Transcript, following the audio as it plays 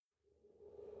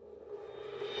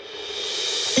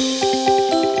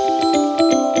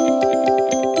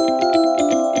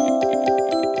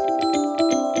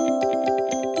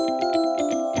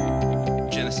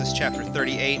Genesis chapter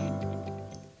 38.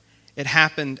 It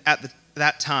happened at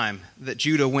that time that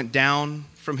Judah went down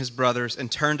from his brothers and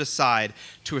turned aside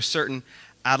to a certain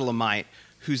Adullamite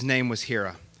whose name was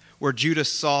Hira, where Judah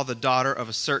saw the daughter of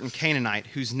a certain Canaanite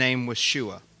whose name was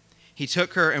Shua. He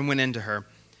took her and went into her,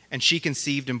 and she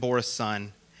conceived and bore a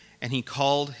son, and he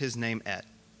called his name Et.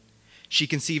 She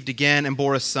conceived again and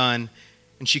bore a son,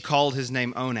 and she called his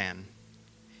name Onan.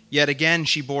 Yet again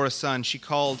she bore a son, she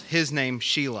called his name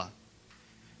Shelah.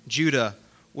 Judah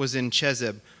was in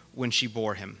Chezib when she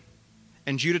bore him.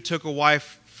 And Judah took a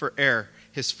wife for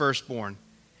his firstborn,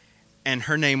 and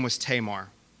her name was Tamar.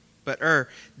 But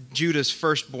Judah's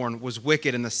firstborn, was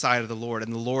wicked in the sight of the Lord,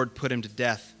 and the Lord put him to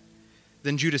death.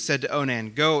 Then Judah said to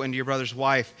Onan, "Go into your brother's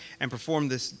wife and perform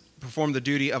the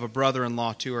duty of a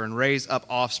brother-in-law to her, and raise up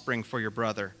offspring for your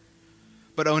brother."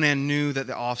 But Onan knew that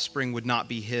the offspring would not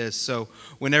be his, so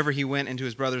whenever he went into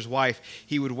his brother's wife,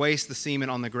 he would waste the semen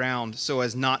on the ground so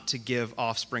as not to give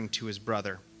offspring to his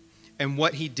brother. And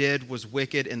what he did was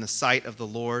wicked in the sight of the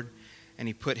Lord, and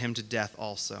he put him to death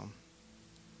also.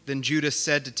 Then Judah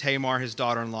said to Tamar, his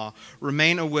daughter-in-law,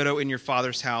 "Remain a widow in your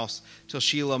father's house till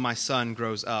Shelah my son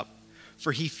grows up,"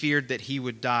 for he feared that he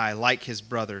would die like his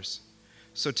brothers.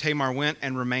 So Tamar went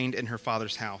and remained in her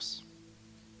father's house.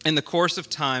 In the course of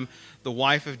time, the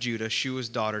wife of Judah, Shua's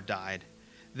daughter, died.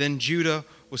 Then Judah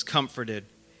was comforted.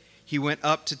 He went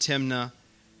up to Timnah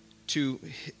to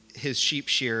his sheep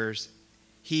shearers,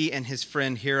 he and his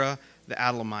friend Hira the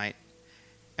Adullamite.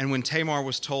 And when Tamar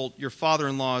was told, "Your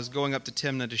father-in-law is going up to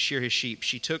Timnah to shear his sheep,"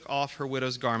 she took off her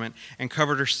widow's garment and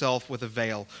covered herself with a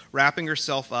veil, wrapping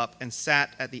herself up, and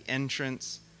sat at the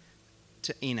entrance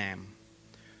to Enam,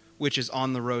 which is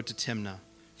on the road to Timnah.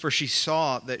 For she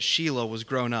saw that Shelah was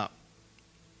grown up,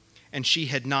 and she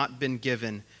had not been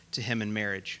given to him in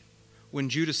marriage. When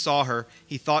Judah saw her,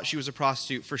 he thought she was a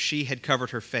prostitute, for she had covered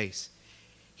her face.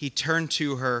 He turned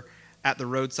to her at the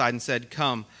roadside and said,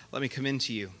 "Come, let me come in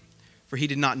to you." For he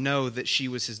did not know that she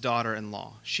was his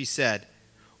daughter-in-law. She said,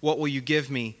 "What will you give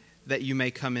me that you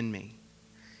may come in me?"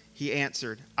 He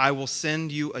answered, "I will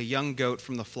send you a young goat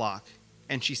from the flock."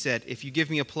 And she said, "If you give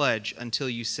me a pledge until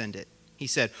you send it." He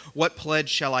said, "What pledge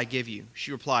shall I give you?"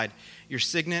 She replied, "Your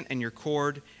signet and your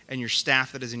cord and your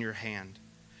staff that is in your hand."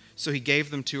 So he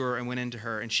gave them to her and went into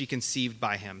her, and she conceived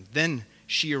by him. Then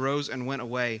she arose and went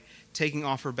away. Taking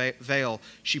off her veil,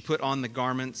 she put on the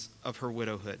garments of her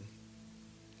widowhood.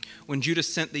 When Judah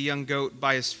sent the young goat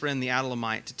by his friend the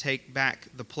Adullamite to take back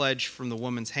the pledge from the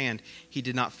woman's hand, he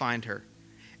did not find her.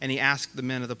 And he asked the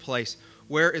men of the place,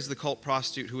 "Where is the cult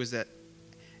prostitute who is at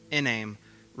Enam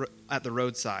at the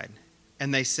roadside?"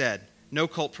 And they said, "No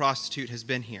cult prostitute has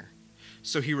been here."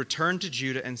 So he returned to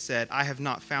Judah and said, "I have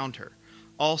not found her."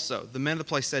 Also, the men of the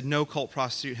place said, "No cult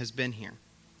prostitute has been here."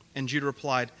 And Judah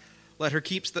replied, "Let her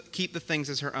keep the things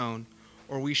as her own,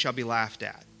 or we shall be laughed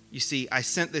at. You see, I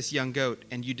sent this young goat,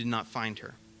 and you did not find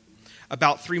her."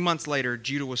 About 3 months later,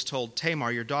 Judah was told,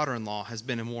 "Tamar, your daughter-in-law, has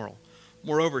been immoral.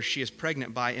 Moreover, she is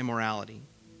pregnant by immorality."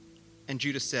 And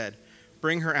Judah said,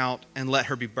 "Bring her out and let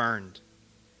her be burned."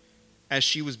 As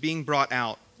she was being brought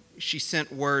out, she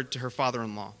sent word to her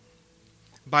father-in-law,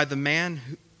 "By the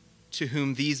man to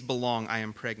whom these belong, I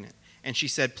am pregnant." And she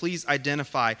said, "Please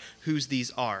identify whose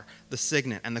these are, the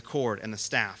signet and the cord and the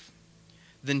staff."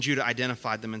 Then Judah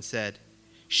identified them and said,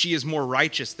 "She is more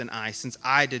righteous than I, since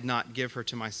I did not give her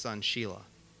to my son Shelah."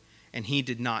 And he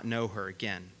did not know her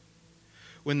again.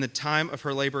 When the time of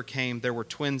her labor came, there were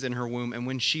twins in her womb, and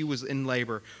when she was in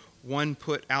labor, one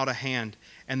put out a hand,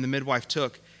 and the midwife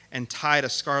took and tied a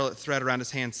scarlet thread around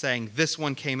his hand, saying, "This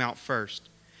one came out first."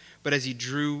 But as he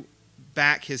drew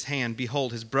back his hand,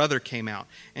 behold, his brother came out.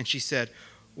 And she said,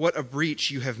 "What a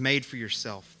breach you have made for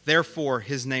yourself." Therefore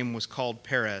his name was called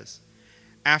Perez.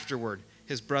 Afterward,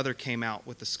 his brother came out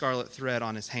with the scarlet thread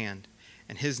on his hand,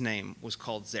 and his name was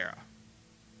called Zerah.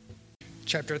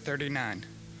 Chapter 39.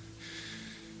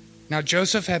 Now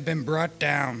Joseph had been brought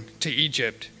down to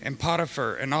Egypt, and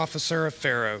Potiphar, an officer of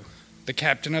Pharaoh, the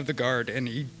captain of the guard, an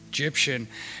Egyptian,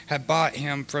 had bought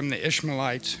him from the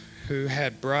Ishmaelites who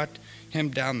had brought him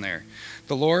down there.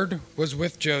 The Lord was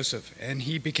with Joseph, and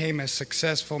he became a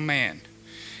successful man,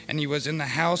 and he was in the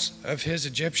house of his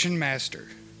Egyptian master.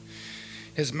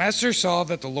 His master saw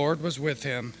that the Lord was with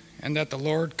him, and that the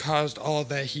Lord caused all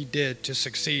that he did to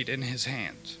succeed in his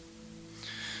hands.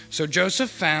 So Joseph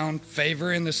found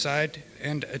favor in the sight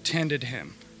and attended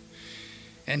him.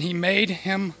 And he made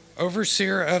him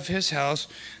overseer of his house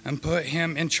and put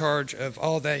him in charge of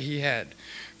all that he had.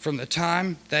 from the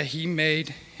time that he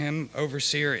made him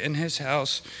overseer in his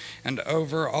house and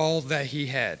over all that he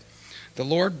had. The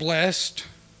Lord blessed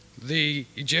the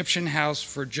Egyptian house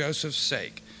for Joseph's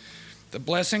sake. The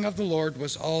blessing of the Lord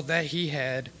was all that he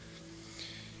had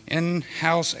in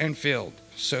house and field.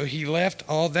 So he left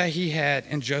all that he had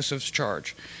in Joseph's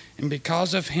charge. And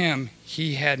because of him,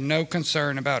 he had no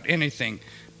concern about anything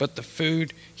but the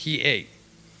food he ate.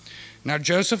 Now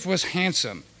Joseph was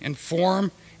handsome in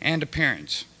form and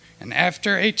appearance. And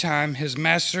after a time, his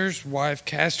master's wife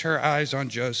cast her eyes on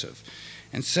Joseph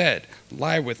and said,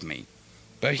 "Lie with me."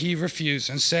 But he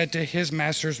refused and said to his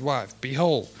master's wife,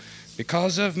 "Behold,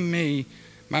 because of me,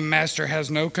 my master has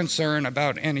no concern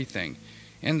about anything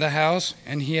in the house,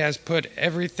 and he has put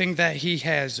everything that he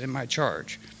has in my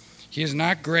charge. He is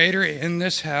not greater in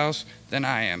this house than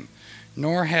I am,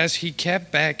 nor has he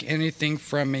kept back anything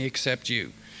from me except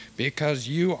you, because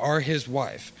you are his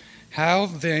wife. How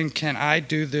then can I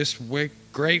do this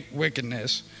great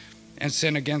wickedness and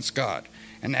sin against God?"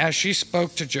 And as she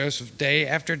spoke to Joseph day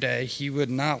after day, he would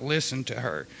not listen to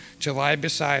her, to lie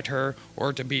beside her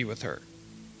or to be with her.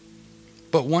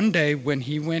 But one day when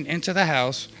he went into the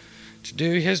house to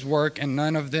do his work, and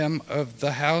none of them of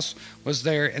the house was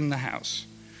there in the house,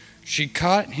 she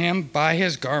caught him by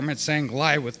his garment, saying,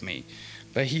 "Lie with me."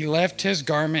 But he left his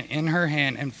garment in her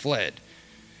hand and fled,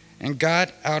 and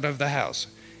got out of the house.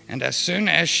 And as soon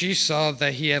as she saw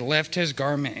that he had left his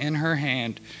garment in her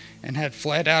hand and had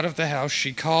fled out of the house,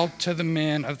 she called to the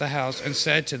men of the house and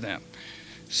said to them,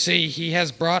 "See, he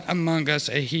has brought among us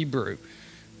a Hebrew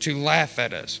to laugh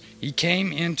at us. He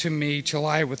came in to me to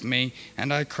lie with me,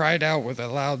 and I cried out with a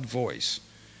loud voice.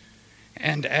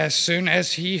 And as soon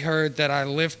as he heard that I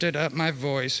lifted up my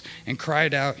voice and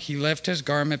cried out, he left his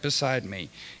garment beside me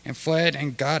and fled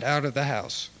and got out of the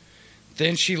house.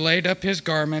 Then she laid up his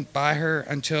garment by her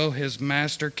until his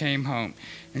master came home,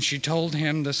 and she told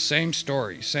him the same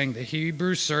story, saying, "The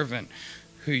Hebrew servant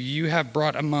who you have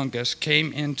brought among us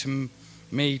came in to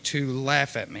me to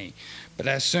laugh at me. But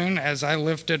as soon as I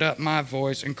lifted up my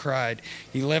voice and cried,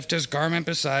 he left his garment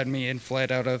beside me and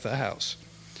fled out of the house."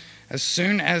 As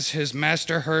soon as his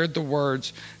master heard the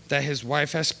words that his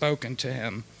wife had spoken to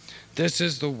him, "This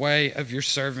is the way of your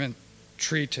servant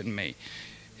treated me,"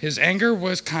 his anger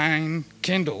was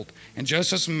kindled, and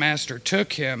Joseph's master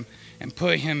took him and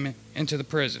put him into the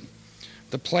prison,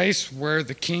 the place where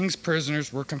the king's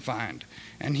prisoners were confined,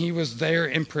 and he was there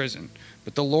in prison.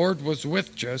 But the Lord was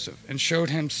with Joseph and showed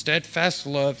him steadfast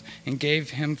love and gave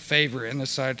him favor in the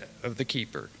sight of the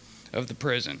keeper of the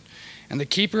prison. And the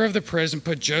keeper of the prison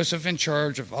put Joseph in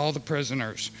charge of all the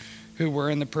prisoners who were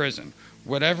in the prison.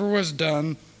 Whatever was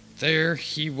done there,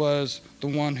 he was the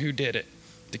one who did it.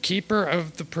 The keeper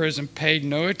of the prison paid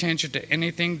no attention to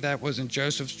anything that was in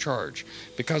Joseph's charge,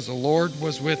 because the Lord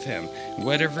was with him.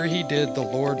 Whatever he did, the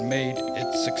Lord made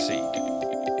it succeed.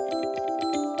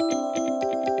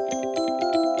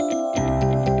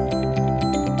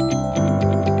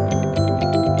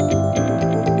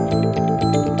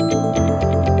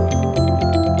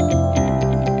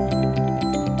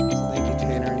 Thank you,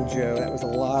 Tanner and Joe. That was a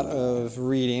lot of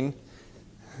reading.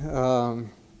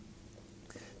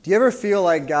 Do you ever feel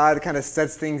like God kind of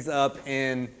sets things up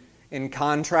in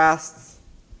contrasts?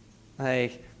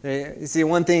 Like, you see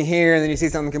one thing here, and then you see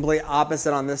something completely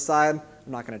opposite on this side?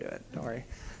 I'm not going to do it. Don't worry.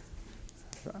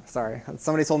 Sorry.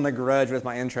 Somebody's holding a grudge with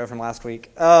my intro from last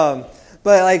week. But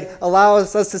like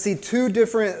allows us to see two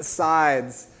different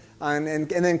sides and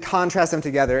then contrast them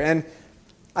together. And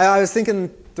I was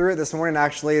thinking through it this morning,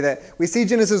 actually, that we see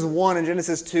Genesis 1 and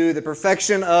Genesis 2, the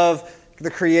perfection of the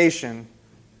creation.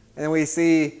 And then we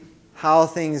see how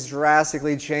things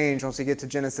drastically change once we get to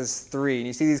Genesis 3. And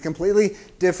you see these completely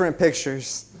different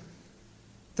pictures.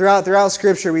 Throughout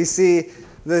Scripture, we see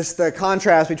the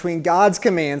contrast between God's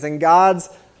commands and God's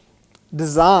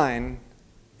design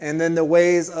and then the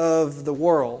ways of the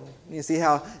world. You see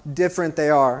how different they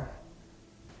are.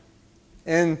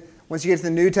 And once you get to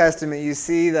the New Testament, you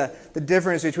see the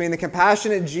difference between the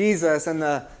compassionate Jesus and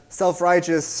the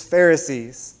self-righteous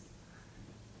Pharisees.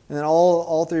 And then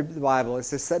all through the Bible, it's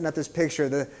just setting up this picture,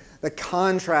 the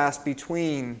contrast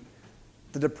between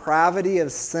the depravity of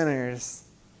sinners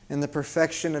and the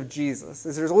perfection of Jesus.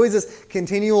 There's always this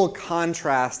continual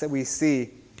contrast that we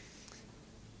see.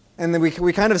 And then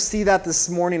we kind of see that this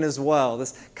morning as well,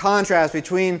 this contrast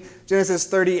between Genesis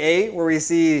 38, where we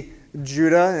see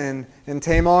Judah and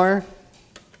Tamar.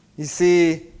 You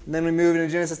see, and then we move into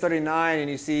Genesis 39, and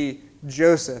you see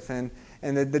Joseph and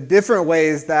the different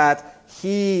ways that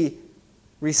he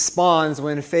responds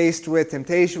when faced with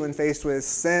temptation, when faced with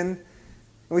sin.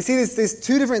 And we see these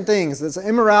two different things. There's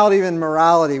immorality and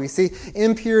morality. We see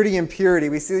impurity and purity.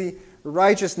 We see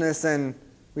righteousness and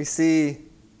we see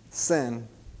sin.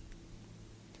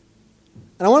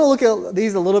 And I want to look at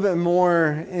these a little bit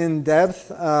more in depth,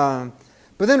 but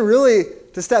then really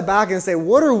to step back and say,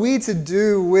 what are we to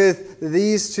do with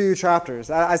these two chapters?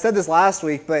 I said this last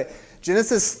week, but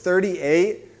Genesis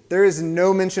 38, there is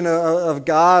no mention of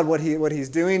God, what he's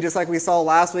doing, just like we saw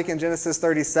last week in Genesis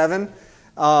 37.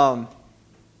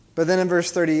 But then in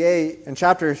verse 38, in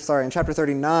chapter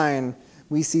 39,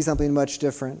 we see something much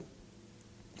different.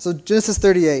 So Genesis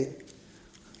 38,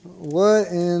 what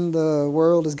in the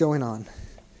world is going on?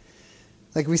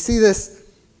 Like we see this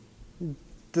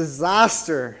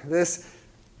disaster, this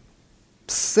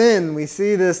sin. We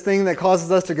see this thing that causes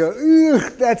us to go,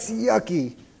 ugh, that's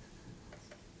yucky.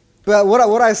 But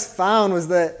what I found was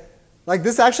that like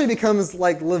this actually becomes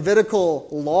like Levitical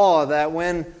law, that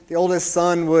when the oldest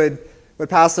son would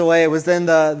pass away, it was then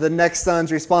the next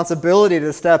son's responsibility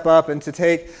to step up and to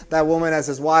take that woman as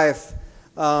his wife,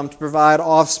 to provide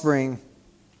offspring.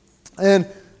 And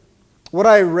what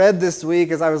I read this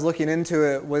week as I was looking into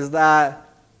it was that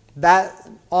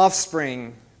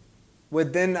offspring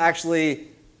would then actually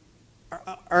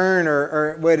earn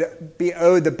or would be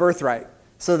owed the birthright.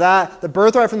 So that the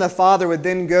birthright from the father would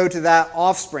then go to that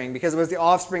offspring because it was the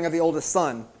offspring of the oldest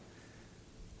son.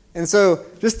 And so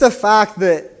just the fact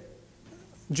that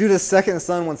Judah's second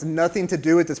son wants nothing to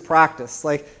do with this practice.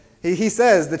 Like he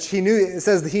says that he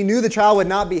knew the child would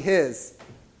not be his,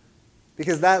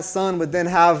 because that son would then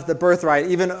have the birthright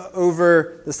even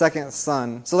over the second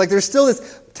son. So like there's still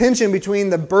this tension between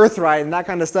the birthright and that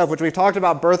kind of stuff, which we've talked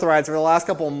about birthrights over the last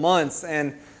couple of months,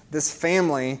 and this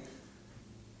family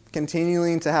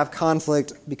continuing to have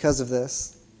conflict because of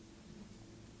this.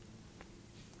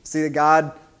 See that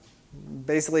God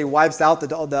basically wipes out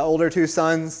the older two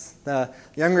sons. The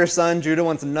younger son, Judah,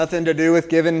 wants nothing to do with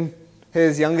giving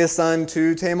his youngest son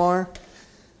to Tamar.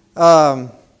 But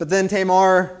then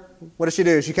Tamar, what does she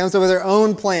do? She comes up with her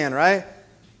own plan, right?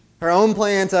 Her own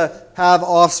plan to have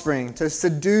offspring, to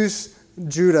seduce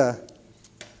Judah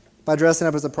by dressing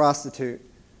up as a prostitute.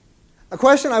 A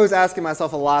question I was asking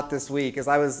myself a lot this week as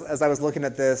I was looking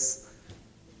at this,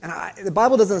 and the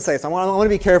Bible doesn't say, so I want to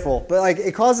be careful, but like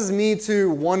it causes me to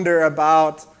wonder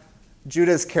about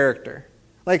Judah's character.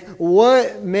 Like,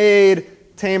 what made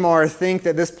Tamar think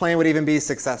that this plan would even be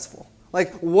successful?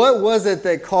 Like, what was it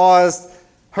that caused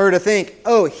her to think,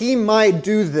 oh, he might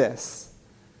do this?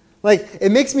 Like,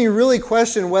 it makes me really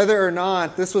question whether or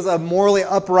not this was a morally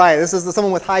upright, this is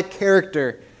someone with high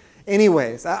character.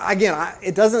 Anyways, again,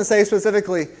 it doesn't say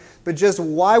specifically, but just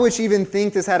why would she even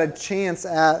think this had a chance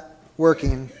at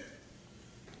working?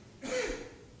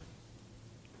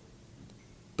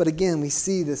 But again, we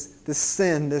see this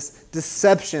sin, this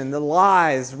deception, the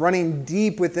lies running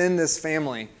deep within this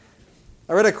family.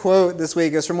 I read a quote this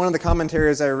week. It was from one of the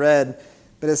commentaries I read,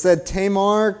 but it said,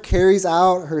 Tamar carries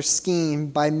out her scheme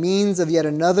by means of yet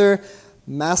another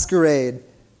masquerade,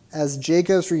 as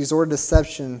Jacob's resort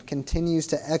deception continues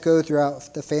to echo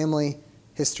throughout the family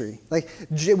history. Like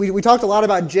we talked a lot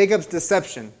about Jacob's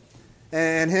deception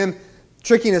and him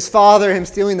tricking his father, him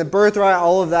stealing the birthright,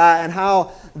 all of that, and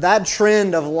how that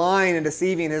trend of lying and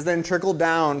deceiving has then trickled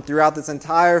down throughout this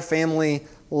entire family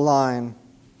line.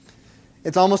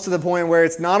 It's almost to the point where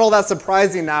it's not all that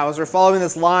surprising now as we're following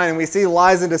this line and we see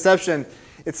lies and deception.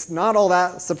 It's not all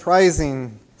that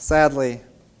surprising, sadly.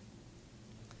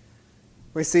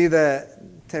 We see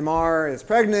that Tamar is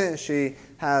pregnant. She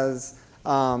has,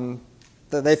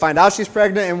 they find out she's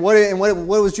pregnant. And what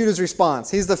was Judah's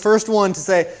response? He's the first one to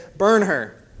say, burn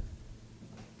her.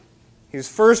 He was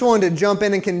the first one to jump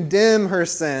in and condemn her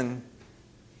sin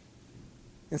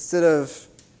instead of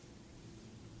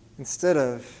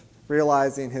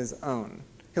realizing his own.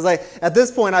 Because at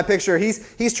this point, I picture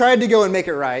he's tried to go and make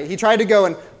it right. He tried to go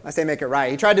and, I say make it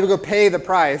right, he tried to go pay the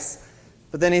price.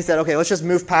 But then he said, okay, let's just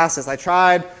move past this. I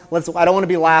tried. I don't want to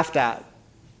be laughed at.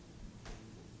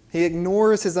 He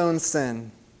ignores his own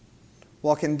sin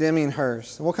while condemning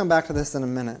hers. And we'll come back to this in a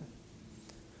minute.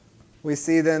 We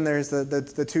see then there's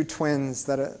the two twins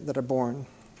that are born.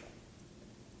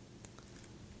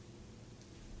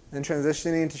 And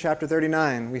transitioning to chapter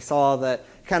 39, we saw that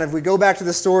we go back to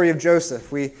the story of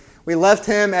Joseph. We left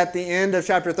him at the end of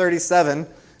chapter 37.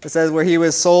 It says where he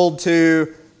was sold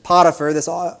to Potiphar, this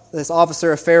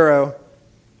officer of Pharaoh.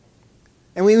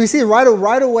 And we see right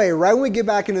away, right when we get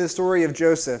back into the story of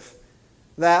Joseph,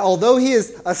 that although he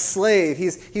is a slave,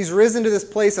 he's risen to this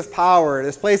place of power,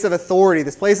 this place of authority,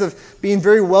 this place of being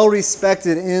very well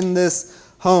respected in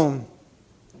this home.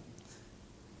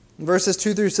 Verses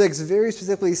 2 through 6 very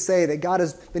specifically say that God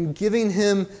has been giving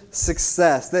him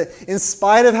success, that in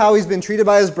spite of how he's been treated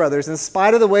by his brothers, in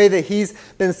spite of the way that he's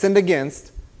been sinned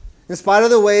against, in spite of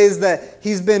the ways that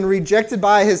he's been rejected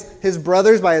by his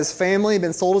brothers, by his family,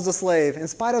 been sold as a slave, in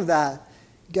spite of that,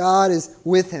 God is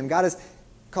with him. God is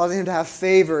causing him to have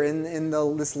favor in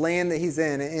this land that he's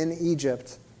in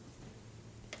Egypt.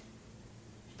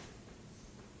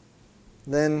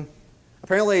 Then,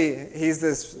 apparently, he's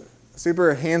this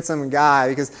super handsome guy,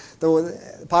 because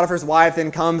Potiphar's wife then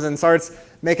comes and starts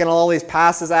making all these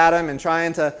passes at him and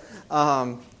trying to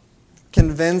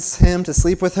convince him to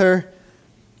sleep with her.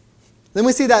 Then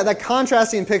we see that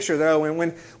contrasting picture, though,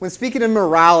 when speaking of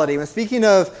morality, when speaking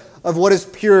of what is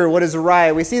pure, what is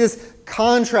right, we see this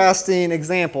contrasting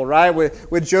example, right,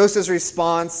 with Joseph's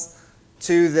response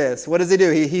to this. What does he do?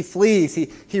 He flees,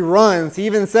 he runs, he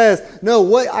even says,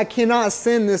 no, I cannot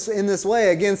sin in this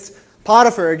way against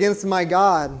Potiphar, against my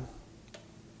God.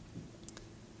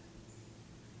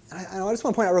 And I just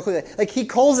want to point out real quickly, like, he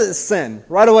calls it sin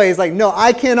right away. He's like, no,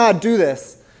 I cannot do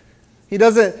this. He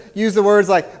doesn't use the words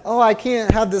like, oh, I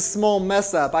can't have this small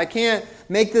mess up. I can't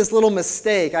make this little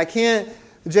mistake. I can't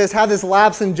just have this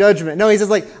lapse in judgment. No, he says,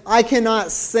 like, I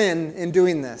cannot sin in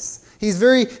doing this.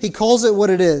 He calls it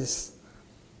what it is.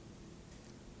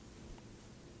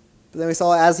 But then we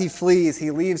saw as he flees, he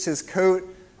leaves his coat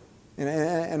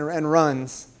and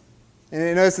runs. And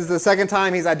you notice the second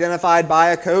time he's identified by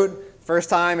a coat. First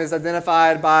time is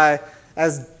identified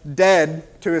as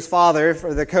dead to his father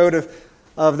for the coat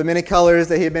of the many colors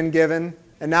that he had been given.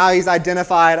 And now he's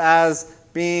identified as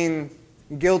being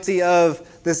guilty of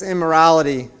this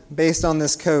immorality based on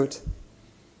this coat.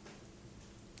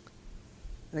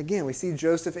 And again, we see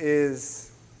Joseph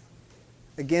is,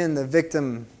 again, the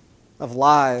victim of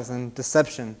lies and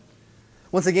deception.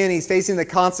 Once again, he's facing the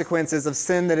consequences of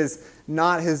sin that is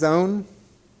not his own.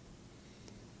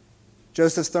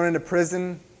 Joseph's thrown into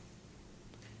prison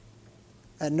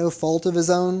at no fault of his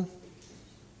own.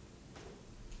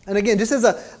 And again, just as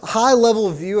a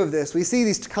high-level view of this, we see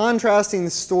these contrasting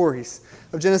stories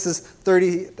of Genesis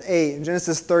 38 and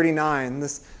Genesis 39.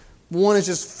 This one is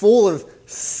just full of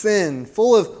sin,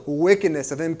 full of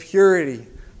wickedness, of impurity,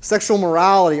 sexual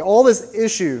morality, all this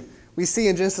issue we see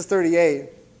in Genesis 38.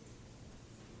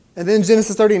 And then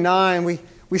Genesis 39,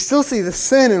 we still see the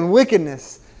sin and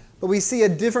wickedness, but we see a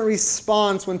different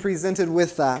response when presented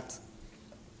with that.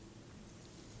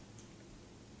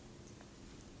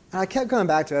 And I kept coming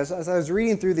back to it as I was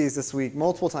reading through these this week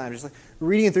multiple times, just like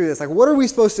reading through this. Like, what are we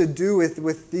supposed to do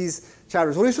with these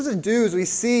chapters? What are we supposed to do is we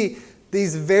see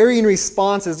these varying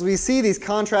responses. We see these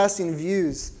contrasting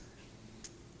views.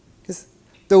 Because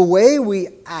the way we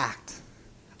act,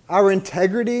 our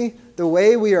integrity, the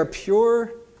way we are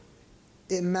pure,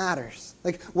 it matters.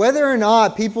 Like, whether or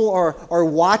not people are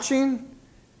watching,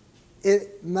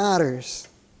 it matters.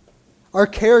 Our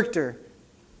character,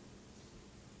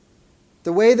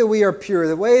 the way that we are pure,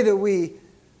 the way that we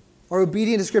are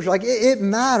obedient to Scripture, like, it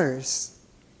matters.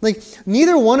 Like,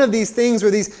 neither one of these things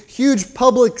were these huge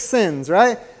public sins,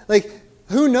 right? Like,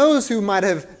 who knows who might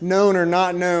have known or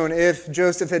not known if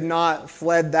Joseph had not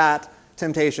fled that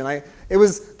temptation? Like,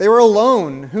 they were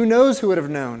alone. Who knows who would have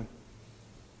known?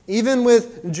 Even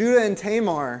with Judah and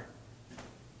Tamar,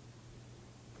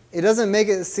 it doesn't make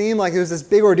it seem like it was this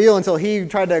big ordeal until he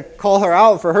tried to call her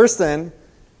out for her sin.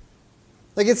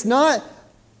 Like, it's not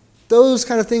those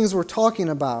kind of things we're talking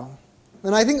about.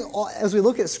 And I think as we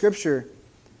look at Scripture,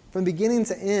 from beginning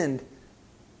to end,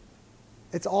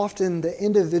 it's often the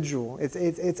individual. It's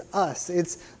us.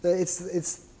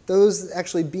 It's those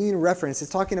actually being referenced.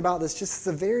 It's talking about this just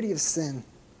severity of sin.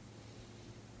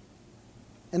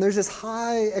 And there's this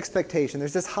high expectation.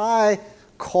 There's this high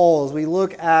call as we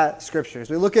look at Scriptures.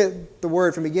 We look at the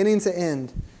Word from beginning to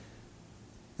end.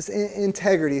 This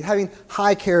integrity, having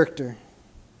high character.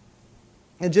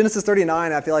 And Genesis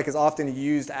 39, I feel like, is often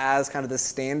used as kind of the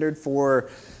standard for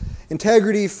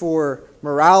integrity, for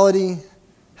morality,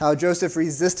 how Joseph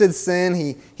resisted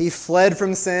sin. He fled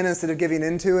from sin instead of giving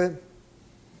into it.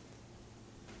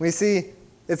 We see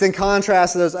it's in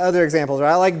contrast to those other examples,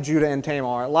 right? Like Judah and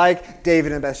Tamar, like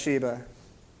David and Bathsheba.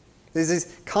 There's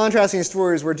these contrasting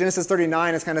stories where Genesis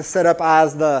 39 is kind of set up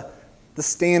as the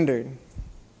standard.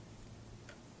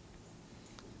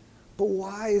 But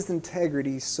why is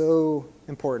integrity so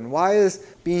important? Why is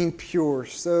being pure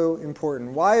so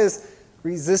important? Why is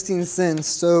resisting sin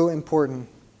so important?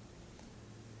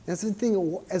 And it's the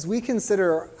thing, as we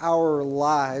consider our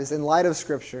lives in light of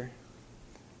Scripture,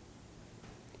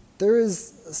 there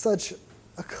is such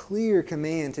a clear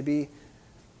command to be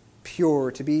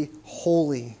pure, to be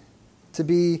holy, to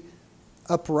be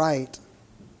upright.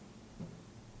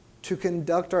 to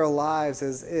conduct our lives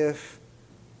as if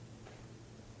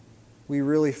we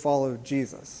really follow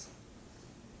Jesus.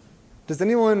 Does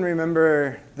anyone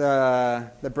remember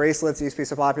the bracelets that used to be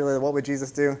so popular, the What Would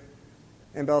Jesus Do?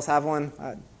 Anybody else have one?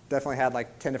 I definitely had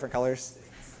like 10 different colors.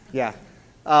 Yeah.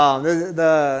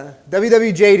 The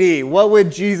WWJD, What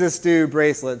Would Jesus Do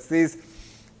bracelets. These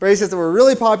bracelets that were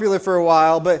really popular for a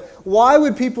while, but why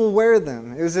would people wear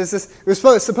them? It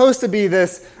was supposed to be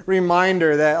this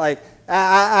reminder that, like,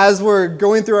 as we're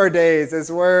going through our days,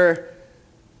 as we're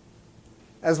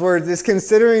just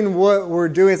considering what we're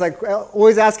doing, it's like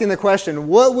always asking the question,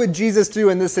 what would Jesus do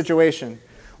in this situation?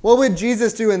 What would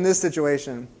Jesus do in this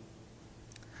situation?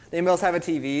 Did anybody else have a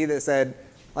TV that said,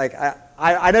 like,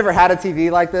 I never had a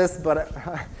TV like this, but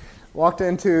I walked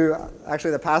into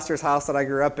actually the pastor's house that I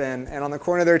grew up in, and on the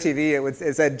corner of their TV,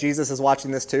 it said, Jesus is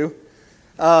watching this too.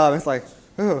 It's like,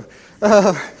 ooh.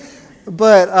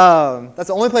 But that's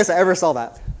the only place I ever saw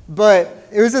that. But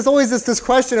it was always this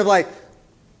question of, like,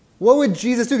 what would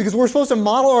Jesus do? Because we're supposed to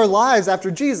model our lives after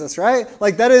Jesus, right?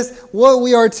 Like, that is what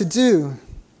we are to do.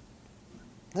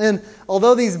 And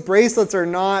although these bracelets are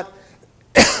not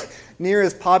near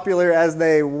as popular as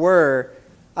they were,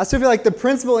 I still feel like the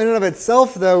principle in and of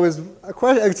itself, though, is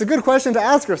it's a good question to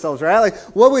ask ourselves, right? Like,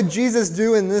 what would Jesus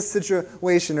do in this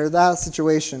situation or that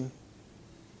situation?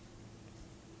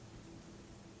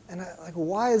 And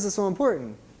why is this so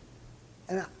important?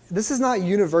 And this is not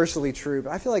universally true,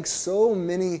 but I feel like so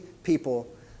many people,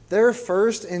 their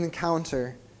first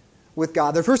encounter with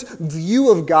God, their first view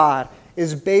of God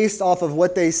is based off of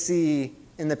what they see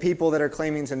in the people that are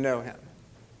claiming to know Him.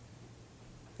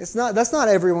 That's not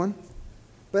everyone.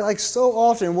 But like so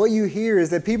often, what you hear is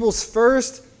that people's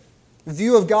first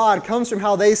view of God comes from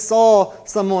how they saw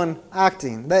someone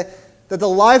acting. That the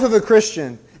life of a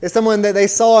Christian is someone that they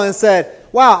saw and said,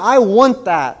 wow, I want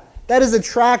that. That is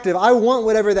attractive. I want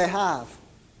whatever they have.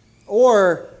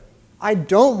 Or, I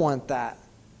don't want that.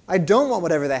 I don't want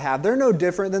whatever they have. They're no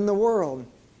different than the world.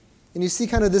 And you see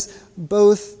kind of this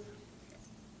both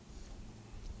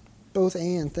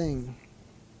and thing.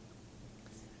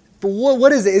 But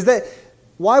what is it? Is that,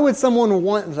 why would someone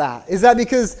want that? Is that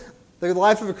because the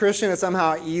life of a Christian is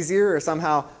somehow easier or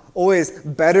somehow always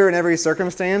better in every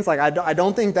circumstance? Like, I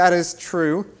don't think that is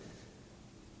true.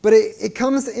 But it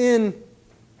comes in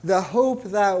the hope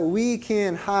that we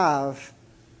can have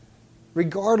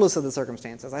regardless of the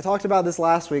circumstances. I talked about this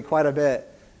last week quite a bit,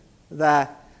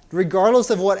 that regardless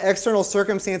of what external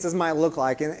circumstances might look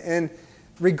like, and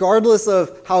regardless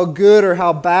of how good or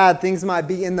how bad things might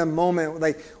be in the moment,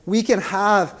 like, we can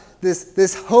have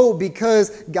this hope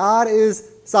because God is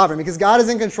sovereign, because God is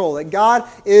in control, that God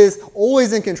is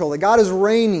always in control, that God is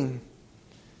reigning.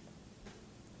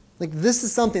 Like, this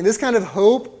is something, this kind of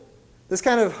hope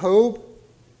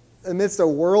amidst a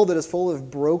world that is full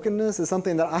of brokenness is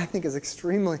something that I think is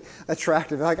extremely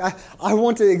attractive. Like, I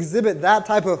want to exhibit that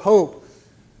type of hope.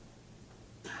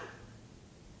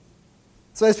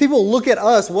 So as people look at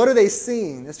us, what are they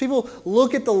seeing? As people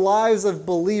look at the lives of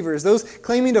believers, those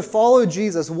claiming to follow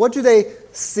Jesus, what do they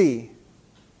see?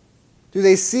 Do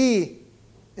they see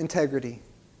integrity?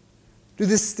 Do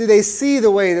they see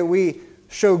the way that we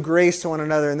show grace to one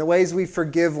another and the ways we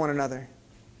forgive one another?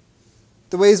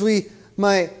 The ways we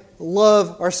might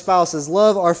love our spouses,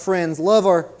 love our friends, love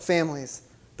our families.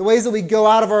 The ways that we go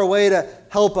out of our way to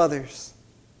help others.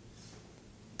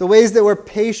 The ways that we're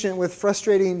patient with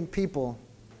frustrating people.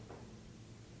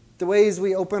 The ways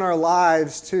we open our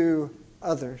lives to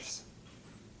others.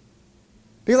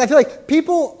 Because I feel like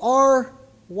people are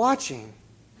watching.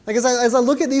 Like, as I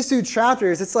look at these two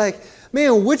chapters, it's like,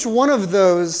 man, which one of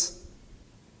those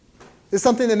is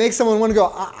something that makes someone want to go,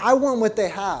 I want what they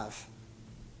have?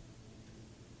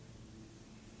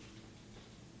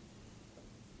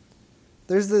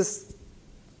 There's this,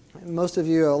 a lot of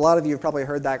you have probably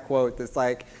heard that quote that's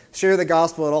like, share the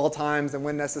gospel at all times and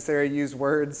when necessary use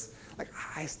words. Like,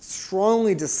 I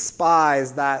strongly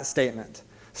despise that statement.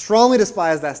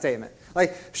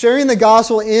 Like, sharing the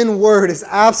gospel in word is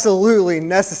absolutely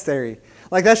necessary.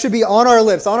 Like, that should be on our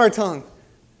lips, on our tongue.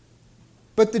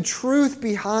 But the truth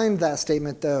behind that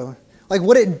statement, though, like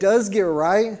what it does get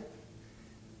right,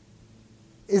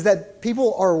 is that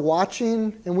people are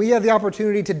watching and we have the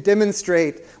opportunity to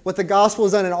demonstrate what the gospel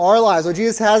has done in our lives, what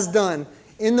Jesus has done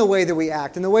in the way that we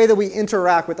act, in the way that we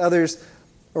interact with others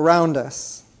around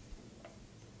us.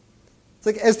 It's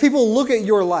like, as people look at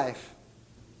your life,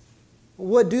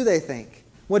 what do they think?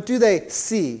 What do they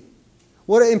see?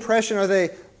 What impression are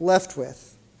they left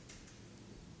with?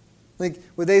 Like,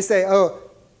 would they say, oh,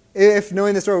 if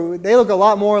knowing the story, they look a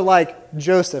lot more like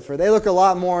Joseph, or they look a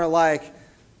lot more like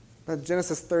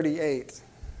Genesis 38.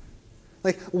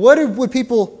 Like, what would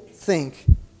people think?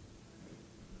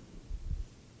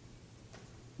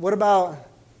 What about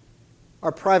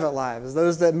our private lives,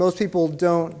 those that most people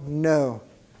don't know?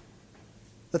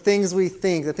 The things we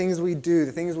think, the things we do,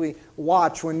 the things we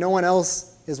watch when no one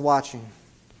else is watching.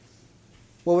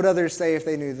 What would others say if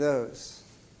they knew those?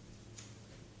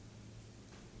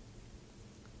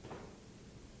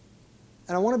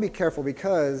 And I want to be careful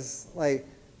because,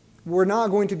 we're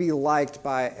not going to be liked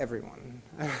by everyone.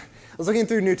 I was looking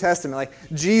through New Testament,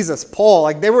 Jesus,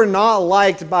 Paul, they were not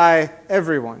liked by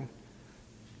everyone.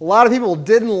 A lot of people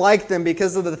didn't like them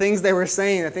because of the things they were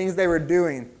saying, the things they were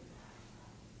doing.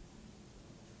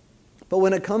 But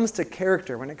when it comes to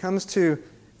character, when it comes to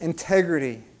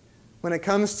integrity, when it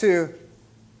comes to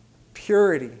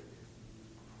purity,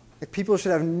 people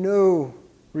should have no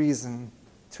reason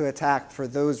to attack for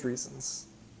those reasons.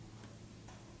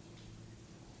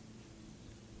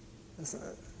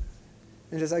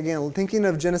 And just again, thinking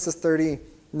of Genesis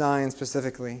 39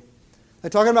 specifically,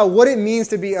 talking about what it means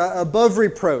to be above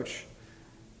reproach.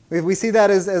 We see that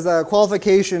as a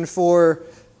qualification for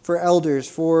elders,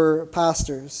 for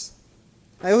pastors.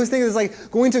 I always think it's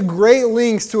going to great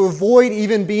lengths to avoid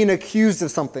even being accused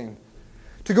of something.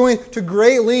 To going to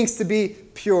great lengths to be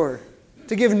pure.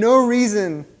 To give no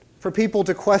reason for people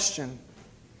to question.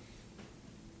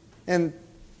 And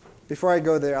before I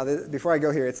go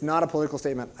here, it's not a political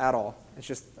statement at all. It's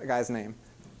just a guy's name.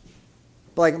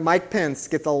 But Mike Pence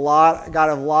got a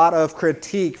lot of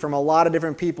critique from a lot of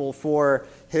different people for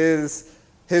his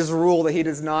rule that he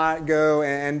does not go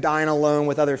and dine alone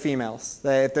with other females.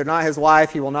 That if they're not his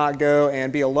wife, he will not go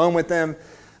and be alone with them.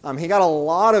 He got a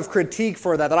lot of critique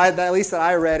for that, at least that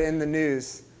I read in the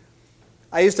news.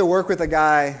 I used to work with a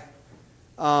guy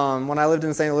when I lived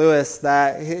in St. Louis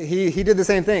that he did the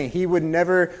same thing. He would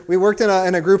never. We worked in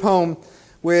a group home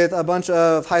with a bunch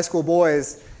of high school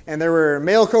boys, and there were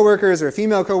male coworkers or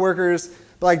female coworkers.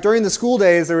 But during the school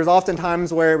days, there was often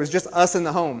times where it was just us in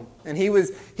the home. And he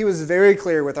was very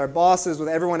clear with our bosses, with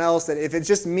everyone else, that if it's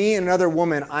just me and another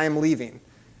woman, I am leaving.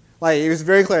 He was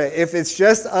very clear. If it's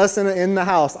just us in the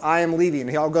house, I am leaving.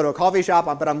 He'll go to a coffee shop,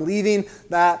 but I'm leaving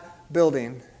that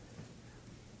building.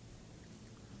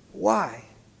 Why?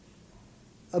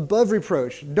 Above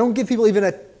reproach. Don't give people even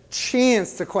a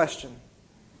chance to question.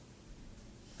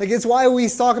 It's why we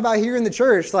talk about here in the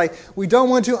church. We don't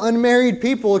want to unmarried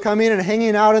people coming and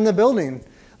hanging out in the building.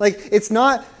 It's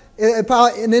not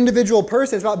about an individual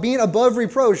person. It's about being above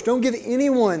reproach. Don't give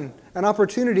anyone an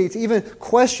opportunity to even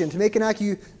question, to make an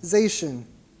accusation.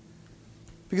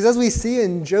 Because as we see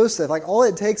in Joseph, all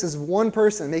it takes is one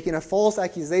person making a false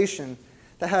accusation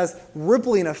that has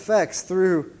rippling effects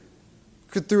through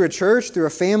a church, through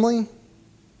a family.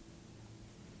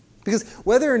 Because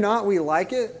whether or not we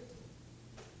like it,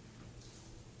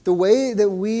 the way that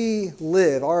we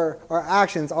live, our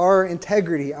actions, our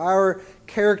integrity, our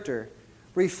character,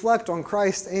 reflect on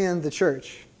Christ and the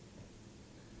church.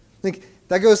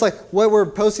 That goes what we're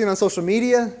posting on social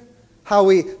media, how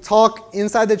we talk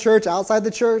inside the church, outside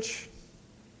the church.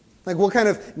 What kind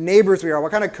of neighbors we are,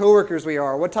 what kind of coworkers we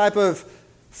are, what type of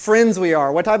friends we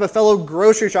are, what type of fellow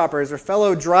grocery shoppers or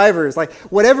fellow drivers.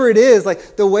 Whatever it is,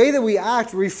 the way that we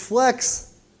act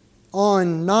reflects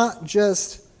on not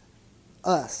just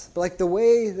us, but the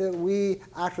way that we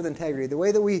act with integrity, the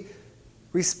way that we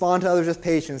respond to others with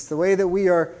patience, the way that we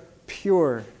are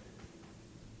pure.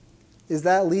 Is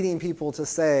that leading people to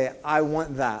say, I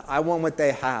want that, I want what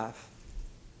they have?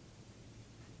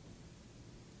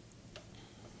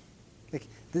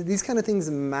 These kind of things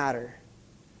matter.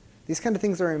 These kind of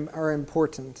things are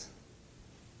important.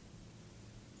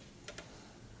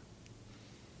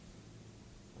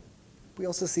 We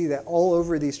also see that all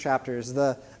over these chapters,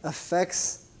 the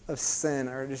effects of sin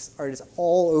are just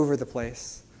all over the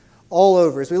place. All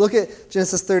over. As we look at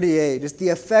Genesis 38, just the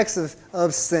effects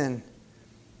of sin.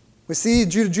 We see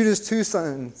Judah's two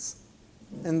sons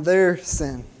and their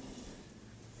sin.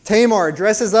 Tamar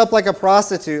dresses up like a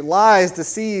prostitute, lies,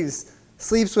 deceives,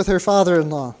 sleeps with her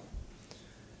father-in-law.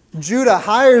 Judah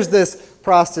hires this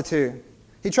prostitute.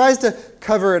 He tries to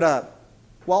cover it up,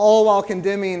 all while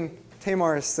condemning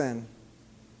Tamar's sin.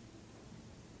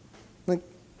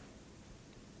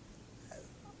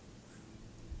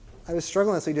 I was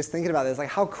struggling this week just thinking about this,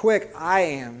 how quick I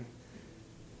am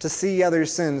to see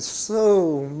others' sins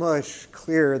so much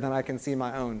clearer than I can see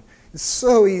my own. It's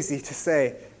so easy to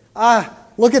say,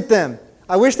 look at them.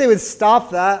 I wish they would stop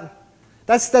that.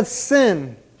 That's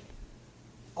sin.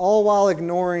 All while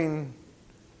ignoring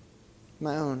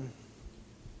my own.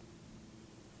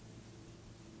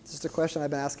 It's just a question I've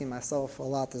been asking myself a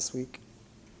lot this week.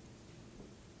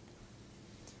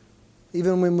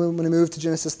 Even when we move to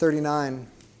Genesis 39,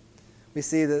 we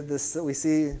see we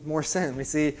see more sin. We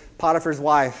see Potiphar's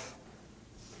wife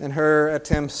and her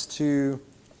attempts to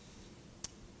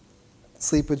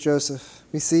sleep with Joseph.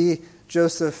 We see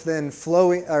Joseph then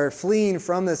fleeing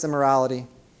from this immorality.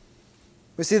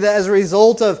 We see that as a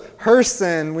result of her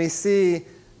sin, we see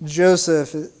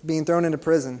Joseph being thrown into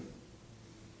prison.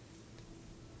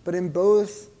 But in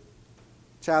both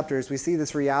chapters, we see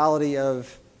this reality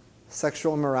of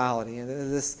sexual immorality,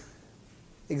 this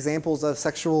examples of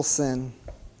sexual sin.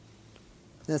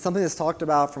 And it's something that's talked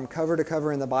about from cover to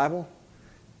cover in the Bible.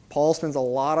 Paul spends a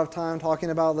lot of time talking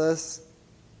about this.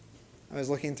 I was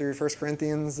looking through 1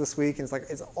 Corinthians this week, and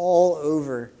it's all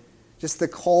over. Just the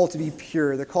call to be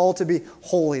pure, the call to be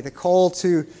holy, the call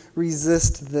to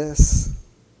resist this.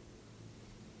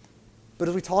 But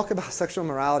as we talk about sexual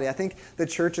immorality, I think the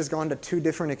church has gone to two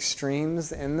different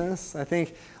extremes in this. I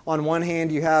think on one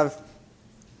hand you have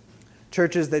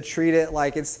churches that treat it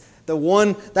like it's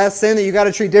that sin that you got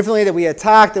to treat differently, that we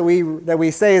attack, that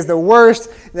we say is the worst.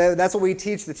 That's what we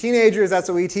teach the teenagers. That's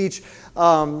what we teach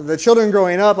the children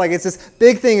growing up. Like, it's this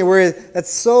big thing where that's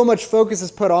so much focus is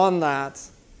put on that.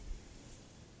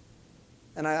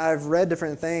 And I've read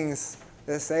different things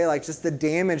that say like just the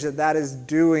damage that is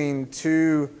doing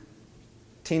to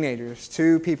teenagers,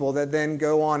 to people that then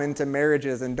go on into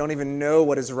marriages and don't even know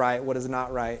what is right, what is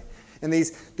not right. And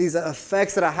these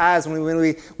effects that it has when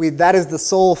we that is the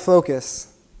sole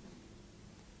focus.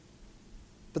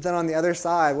 But then on the other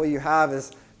side, what you have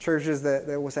is churches that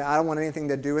will say, I don't want anything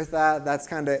to do with that. That's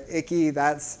kind of icky.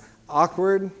 That's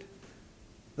awkward.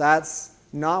 That's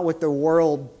not what the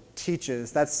world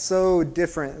teaches. That's so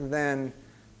different than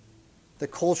the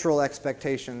cultural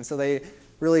expectations. So they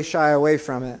really shy away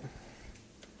from it.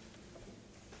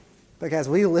 But guys,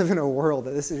 we live in a world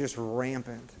that this is just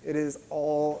rampant. It is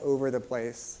all over the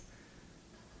place.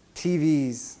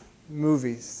 TVs,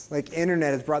 movies, like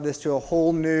internet has brought this to a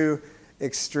whole new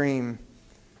extreme.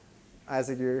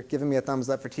 Isaac, you're giving me a thumbs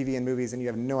up for TV and movies, and you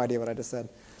have no idea what I just said.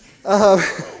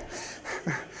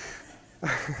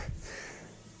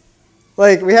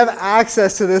 Like, we have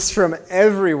access to this from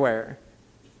everywhere.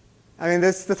 I mean,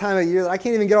 this is the time of year that I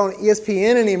can't even get on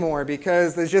ESPN anymore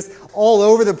because there's just all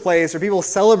over the place are people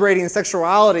celebrating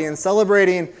sexuality and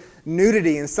celebrating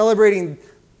nudity and celebrating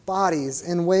bodies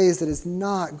in ways that is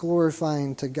not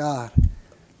glorifying to God.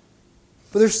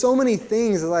 But there's so many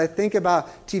things as I think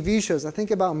about TV shows, I think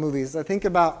about movies, I think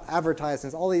about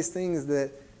advertisements, all these things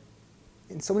that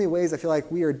in so many ways I feel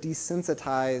like we are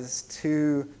desensitized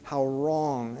to how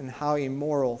wrong and how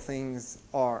immoral things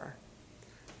are.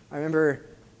 I remember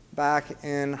back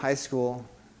in high school,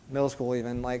 middle school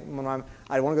even, like when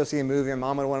I'd want to go see a movie and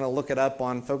Mom would want to look it up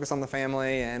on Focus on the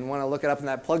Family and want to look it up in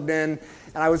that plugged in. And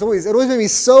it always made me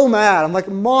so mad. I'm like,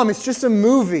 Mom, it's just a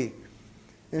movie.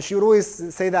 And she would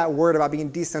always say that word about being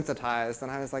desensitized.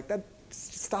 And I was like,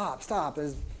 stop.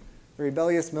 There's a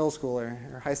rebellious middle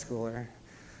schooler or high schooler.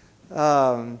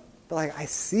 But like, I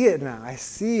see it now. I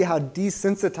see how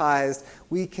desensitized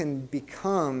we can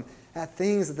become at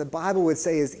things that the Bible would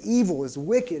say is evil, is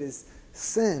wicked, is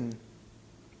sin.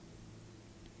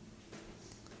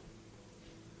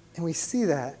 And we see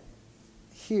that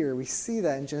here. We see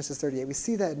that in Genesis 38. We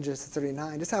see that in Genesis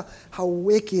 39. Just how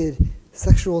wicked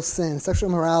sexual sin, sexual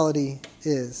immorality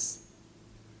is.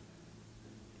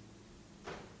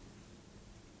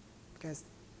 Guys,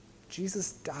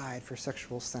 Jesus died for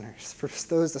sexual sinners, for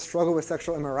those that struggle with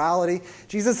sexual immorality.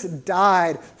 Jesus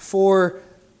died for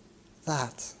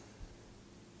that.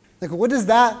 Like, what does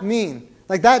that mean?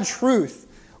 Like, that truth,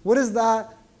 what does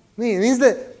that mean? It means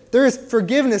that there is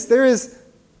forgiveness, there is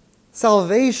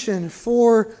salvation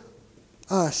for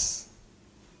us.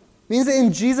 It means that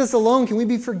in Jesus alone can we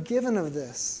be forgiven of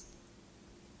this.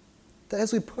 That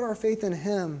as we put our faith in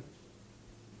Him,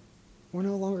 we're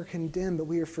no longer condemned, but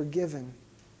we are forgiven.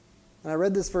 And I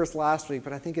read this verse last week,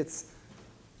 but I think it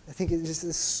just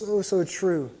is so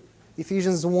true.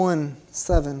 Ephesians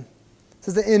 1:7. It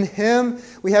says that in Him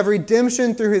we have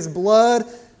redemption through His blood,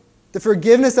 the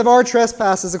forgiveness of our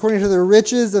trespasses according to the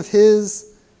riches of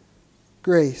His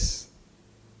grace.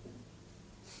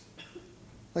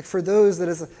 Like, for those that,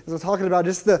 as we're talking about,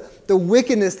 just the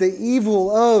wickedness, the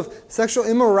evil of sexual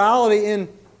immorality in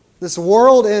this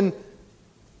world, in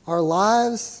our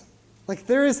lives, like,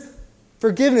 there is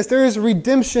forgiveness, there is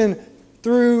redemption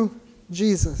through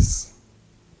Jesus.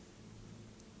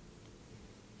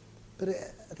 But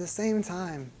at the same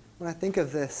time, when I think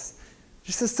of this,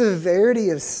 just the severity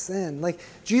of sin. Like,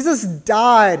 Jesus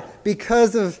died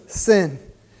because of sin.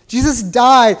 Jesus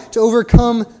died to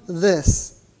overcome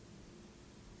this.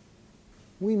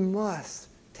 We must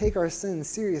take our sin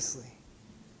seriously.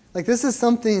 Like, this is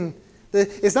something that,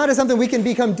 it's not just something we can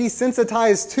become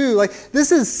desensitized to. Like,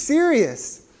 this is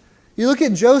serious. You look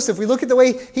at Joseph, we look at the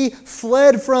way he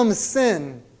fled from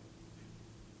sin.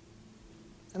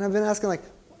 And I've been asking, like,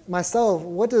 myself,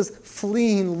 what does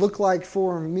fleeing look like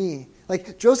for me?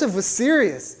 Like, Joseph was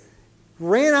serious,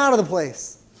 ran out of the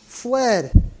place,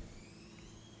 fled.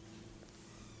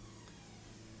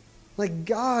 Like,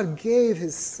 God gave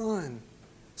his son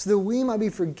so that we might be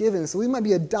forgiven, so we might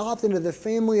be adopted into the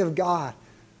family of God,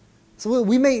 so that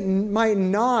we might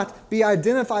not be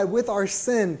identified with our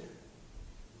sin,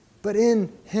 but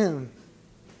in him.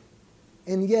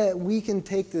 And yet we can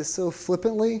take this so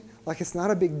flippantly, like it's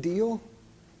not a big deal,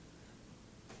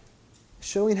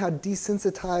 showing how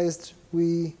desensitized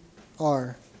we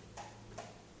are.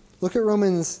 Look at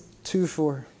Romans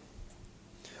 2:4.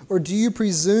 Or do you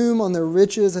presume on the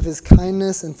riches of his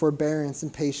kindness and forbearance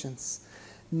and patience,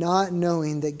 not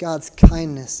knowing that God's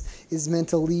kindness is meant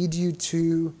to lead you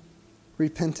to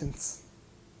repentance?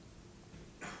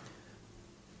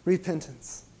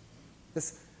 Repentance.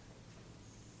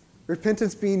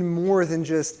 Repentance being more than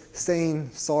just saying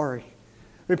sorry.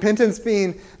 Repentance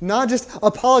being not just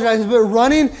apologizing, but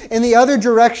running in the other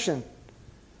direction.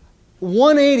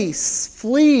 180,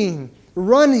 fleeing,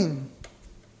 running.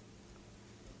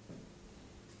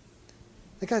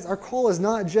 Like, guys, our call is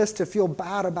not just to feel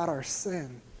bad about our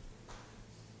sin,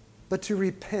 but to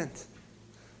repent.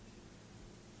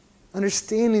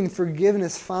 Understanding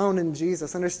forgiveness found in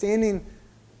Jesus. Understanding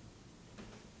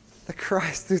that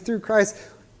Christ, through Christ,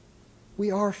 we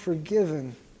are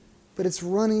forgiven. But it's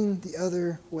running the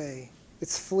other way.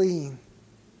 It's fleeing.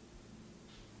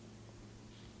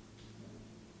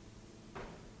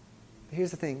 Here's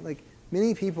the thing. Like,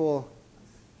 many people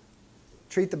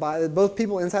treat the Bible, both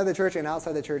people inside the church and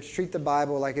outside the church, treat the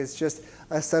Bible like it's just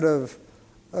a set of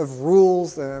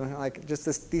rules and like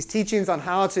just these teachings on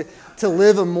how to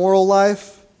live a moral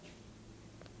life.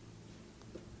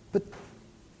 But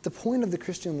the point of the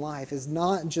Christian life is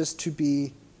not just to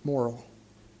be moral.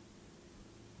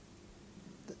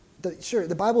 Sure,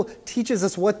 the Bible teaches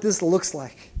us what this looks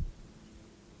like.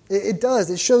 It does.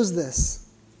 It shows this.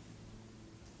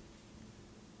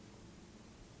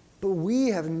 But we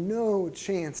have no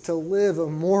chance to live a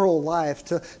moral life,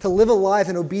 to live a life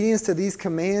in obedience to these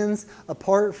commands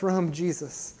apart from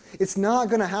Jesus. It's not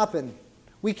going to happen.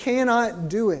 We cannot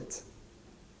do it.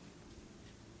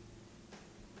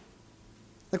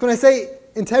 Like when I say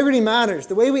integrity matters,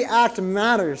 the way we act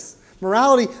matters,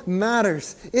 morality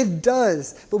matters. It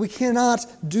does, but we cannot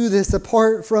do this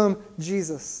apart from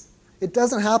Jesus. It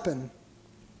doesn't happen.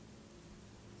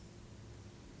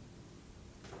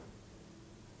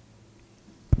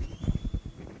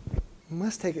 We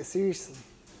must take it seriously.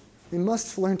 We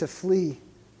must learn to flee.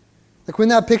 Like when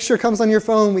that picture comes on your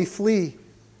phone, we flee.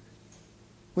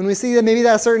 When we see that maybe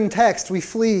that certain text, we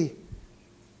flee.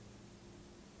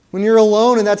 When you're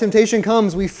alone and that temptation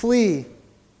comes, we flee.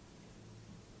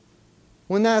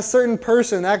 When that certain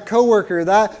person, that coworker,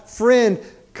 that friend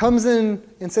comes in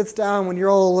and sits down when you're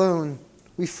all alone,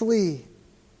 we flee.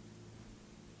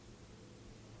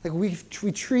 Like we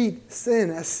treat sin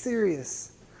as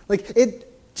serious. Like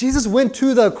Jesus went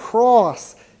to the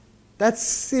cross. That's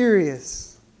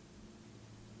serious.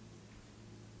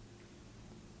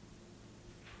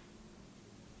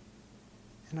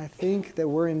 And I think that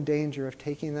we're in danger of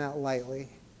taking that lightly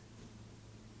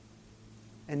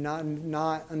and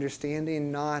not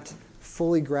understanding, not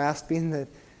fully grasping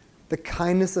the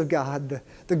kindness of God,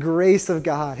 the grace of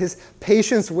God. His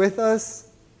patience with us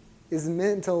is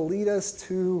meant to lead us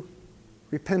to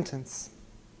repentance.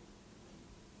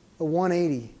 A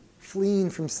 180, fleeing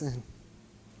from sin.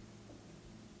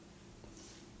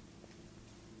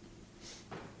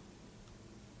 I'm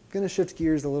going to shift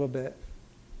gears a little bit.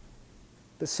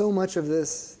 But so much of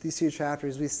these two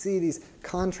chapters, we see these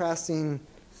contrasting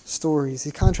stories,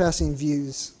 these contrasting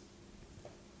views.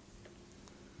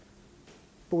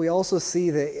 But we also see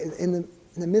that in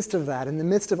the midst of that, in the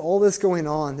midst of all this going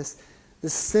on, this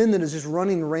sin that is just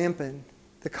running rampant,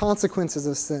 the consequences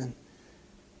of sin,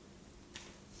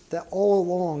 that all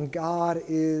along God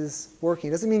is working.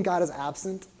 It doesn't mean God is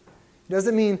absent. It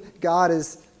doesn't mean God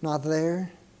is not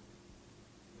there.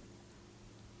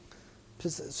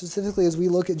 Specifically, as we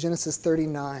look at Genesis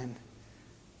 39,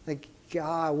 like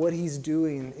God, what he's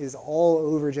doing is all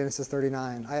over Genesis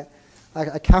 39.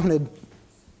 I counted.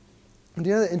 Do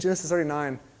you know that in Genesis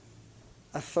 39,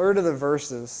 a third of the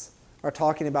verses are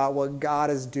talking about what God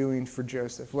is doing for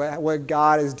Joseph, what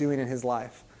God is doing in his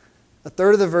life. A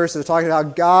third of the verses are talking about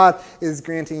how God is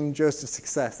granting Joseph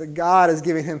success, that God is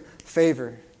giving him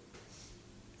favor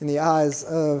in the eyes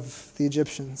of the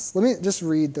Egyptians. Let me just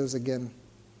read those again.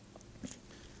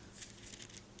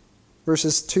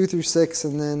 verses 2 through 6,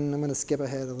 and then I'm going to skip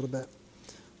ahead a little bit.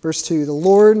 Verse 2, the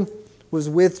Lord was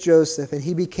with Joseph, and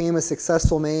he became a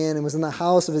successful man and was in the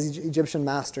house of his Egyptian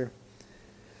master.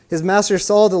 His master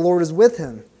saw the Lord was with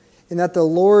him, and that the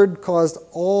Lord caused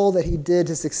all that he did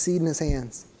to succeed in his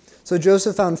hands. So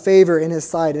Joseph found favor in his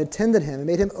sight and attended him and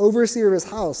made him overseer of his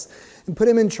house and put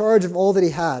him in charge of all that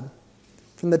he had.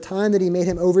 From the time that he made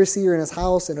him overseer in his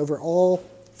house and over all,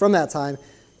 from that time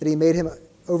that he made him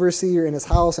overseer in his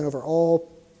house and over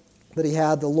all that he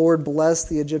had, the Lord blessed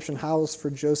the Egyptian house for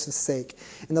Joseph's sake.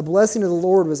 And the blessing of the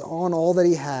Lord was on all that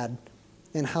he had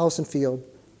in house and field,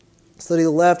 so that he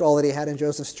left all that he had in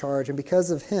Joseph's charge. And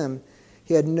because of him,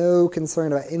 he had no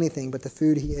concern about anything but the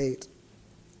food he ate.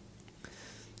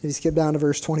 If you skip down to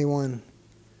verse 21.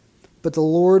 But the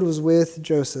Lord was with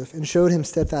Joseph and showed him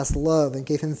steadfast love and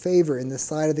gave him favor in the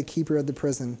sight of the keeper of the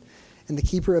prison. And the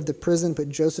keeper of the prison put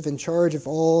Joseph in charge of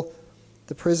all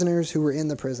the prisoners who were in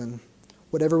the prison.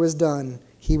 Whatever was done,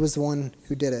 he was the one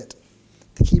who did it.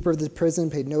 The keeper of the prison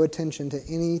paid no attention to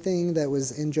anything that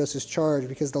was in Joseph's charge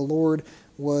because the Lord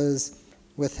was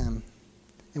with him.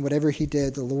 And whatever he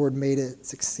did, the Lord made it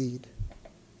succeed.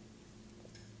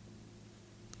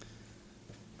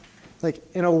 Like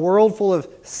in a world full of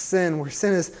sin, where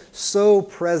sin is so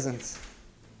present,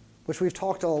 which we've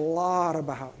talked a lot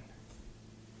about,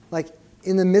 like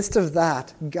in the midst of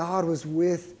that, God was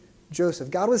with Joseph.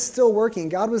 God was still working.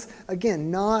 God was, again,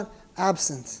 not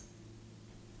absent.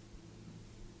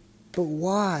 But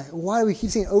why? Why do we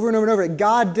keep saying over and over and over,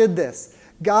 God did this.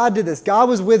 God did this. God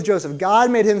was with Joseph.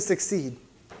 God made him succeed.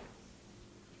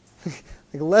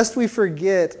 Like, lest we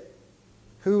forget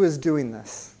who is doing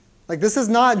this. Like, this is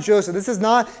not Joseph. This is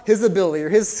not his ability or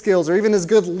his skills or even his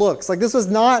good looks. Like, this was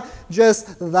not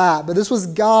just that, but this was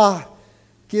God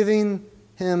giving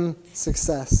him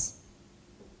success.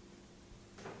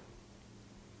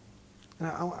 And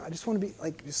I just want to be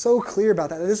like so clear about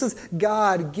that. This is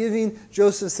God giving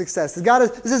Joseph success.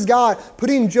 This is God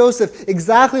putting Joseph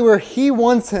exactly where he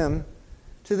wants him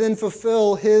to then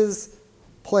fulfill his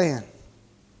plan.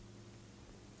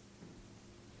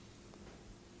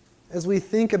 As we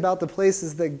think about the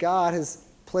places that God has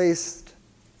placed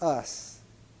us,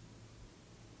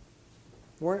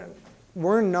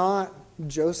 we're not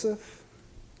Joseph,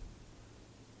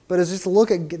 but as just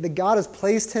look at that God has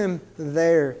placed him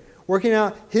there, working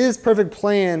out his perfect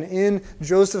plan in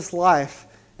Joseph's life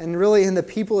and really in the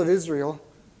people of Israel.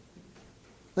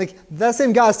 Like that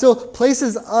same God still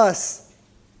places us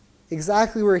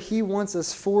exactly where he wants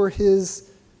us for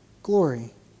his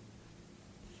glory.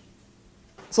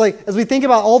 It's like, as we think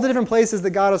about all the different places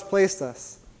that God has placed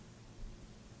us,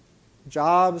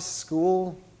 jobs,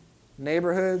 school,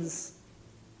 neighborhoods,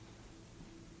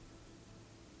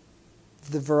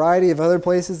 the variety of other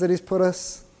places that he's put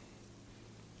us,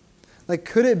 like,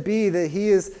 could it be that he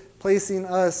is placing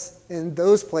us in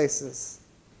those places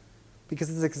because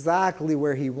it's exactly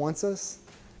where he wants us?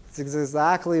 It's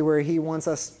exactly where he wants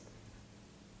us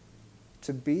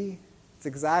to be. It's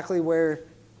exactly where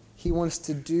he wants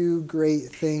to do great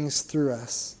things through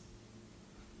us.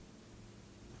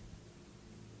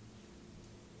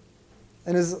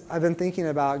 And as I've been thinking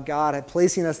about God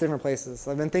placing us different places,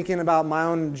 I've been thinking about my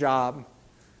own job.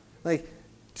 Like,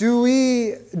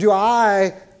 do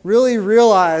I really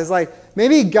realize, like,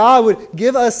 maybe God would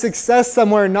give us success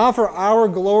somewhere, not for our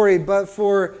glory, but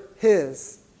for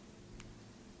his?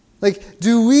 Like,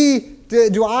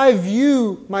 do I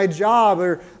view my job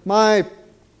or my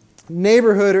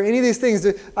neighborhood or any of these things,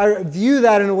 I view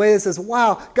that in a way that says,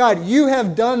 wow, God, you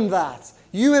have done that.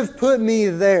 You have put me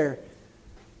there.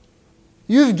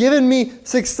 You've given me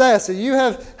success, or you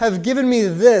have given me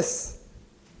this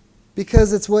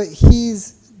because it's what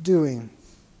he's doing.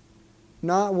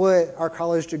 Not what our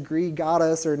college degree got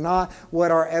us, or not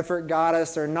what our effort got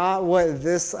us, or not what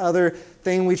this other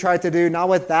thing we tried to do, not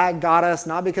what that got us,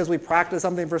 not because we practiced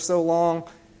something for so long,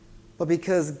 but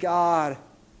because God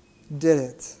did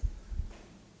it.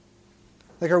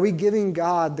 Like, are we giving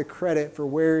God the credit for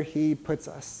where he puts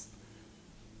us?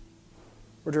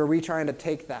 Or are we trying to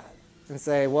take that and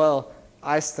say, well,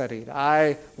 I studied,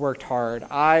 I worked hard,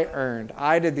 I earned,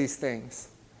 I did these things?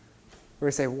 Or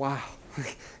we say, wow,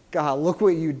 God, look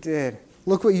what you did.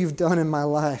 Look what you've done in my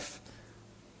life.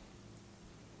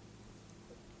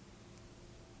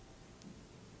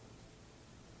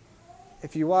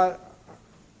 If you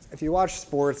watch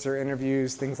sports or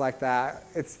interviews, things like that,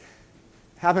 it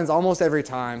happens almost every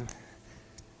time.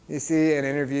 You see an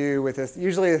interview with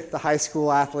usually the high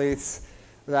school athletes,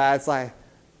 that's like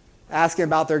asking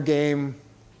about their game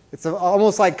It's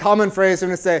almost like common phrase. I'm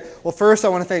going to say, well, first I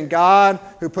want to thank God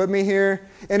who put me here.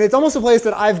 And it's almost a place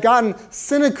that I've gotten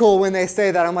cynical when they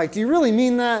say that. I'm like, do you really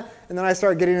mean that? And then I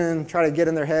start getting in, try to get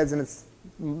in their heads, and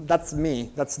that's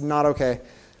me. That's not okay.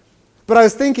 But I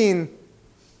was thinking,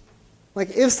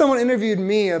 like, if someone interviewed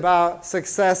me about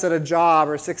success at a job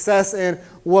or success in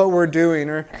what we're doing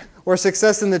or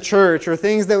success in the church or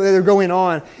things that are going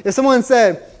on, if someone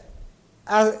came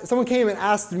and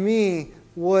asked me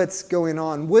what's going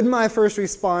on, would my first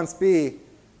response be,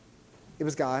 it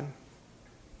was God.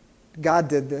 God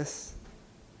did this.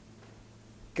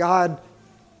 God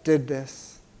did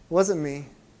this. It wasn't me.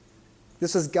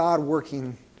 This was God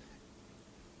working.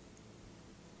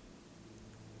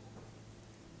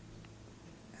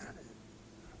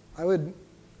 I would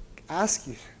ask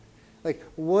you, like,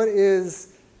 what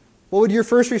would your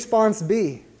first response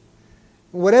be?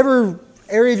 Whatever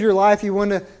area of your life you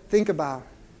want to think about.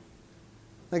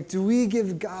 Like, do we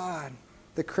give God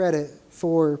the credit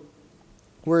for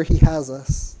where he has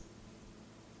us?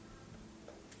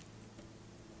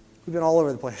 We've been all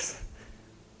over the place.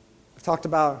 We've talked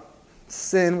about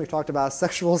sin. We've talked about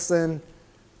sexual sin,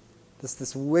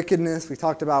 this wickedness. We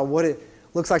talked about what it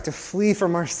looks like to flee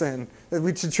from our sin. That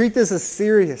we should treat this as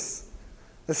serious,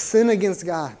 a sin against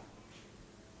God.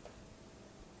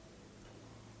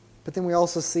 But then we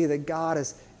also see that God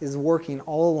is working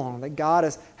all along, that God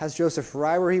has Joseph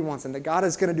right where he wants him, that God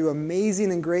is going to do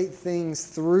amazing and great things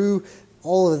through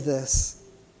all of this.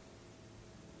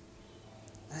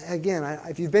 Again,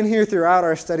 if you've been here throughout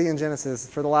our study in Genesis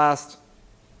for the last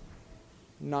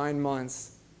 9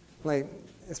 months, like,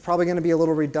 it's probably going to be a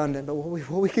little redundant, but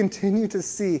what we continue to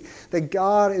see, that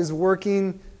God is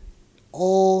working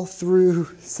all through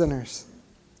sinners.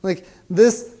 Like,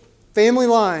 this family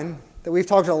line that we've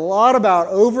talked a lot about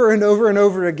over and over and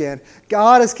over again,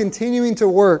 God is continuing to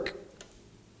work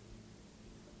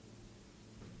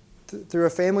through a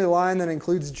family line that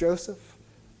includes Joseph,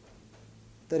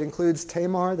 that includes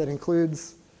Tamar, that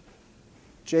includes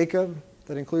Jacob,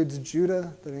 that includes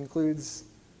Judah, that includes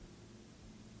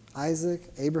Isaac,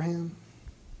 Abraham.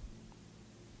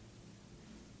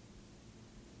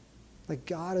 Like,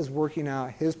 God is working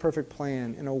out his perfect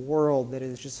plan in a world that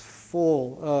is just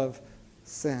full of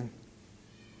sin.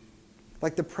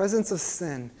 Like, the presence of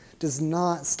sin does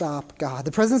not stop God.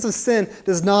 The presence of sin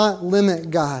does not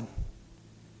limit God.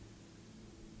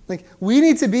 Like, we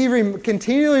need to be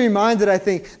continually reminded, I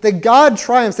think, that God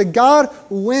triumphs, that God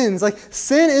wins. Like,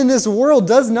 sin in this world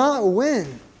does not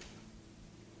win.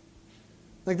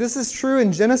 Like, this is true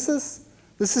in Genesis.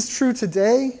 This is true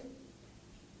today.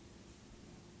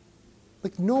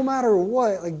 Like, no matter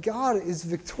what, like, God is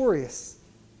victorious.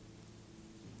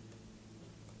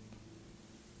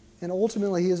 And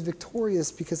ultimately, he is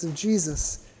victorious because of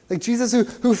Jesus. Like, Jesus who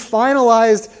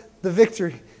finalized the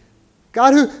victory.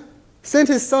 God who sent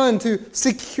his Son to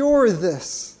secure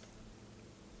this.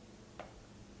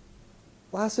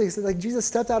 Last week, like, Jesus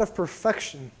stepped out of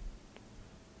perfection,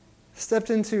 stepped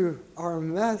into our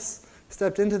mess,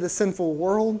 stepped into the sinful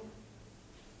world.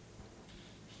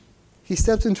 He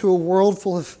stepped into a world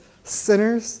full of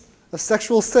sinners, of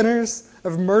sexual sinners,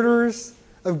 of murderers,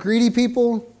 of greedy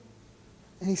people.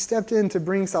 And he stepped in to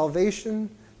bring salvation,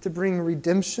 to bring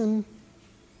redemption.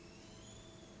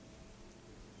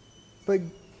 But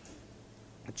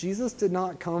Jesus did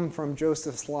not come from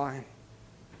Joseph's line.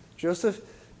 Joseph,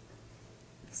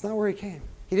 that's not where he came.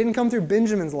 He didn't come through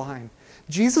Benjamin's line.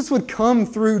 Jesus would come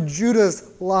through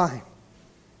Judah's line.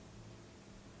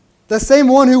 The same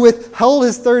one who withheld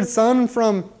his third son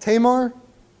from Tamar.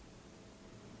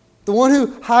 The one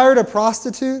who hired a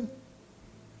prostitute.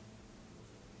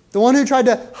 The one who tried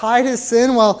to hide his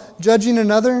sin while judging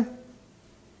another.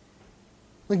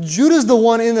 Like, Judah's the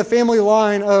one in the family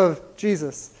line of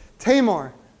Jesus.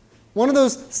 Tamar, one of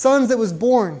those sons that was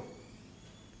born.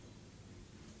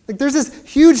 Like, there's this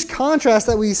huge contrast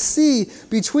that we see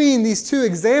between these two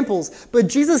examples. But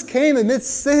Jesus came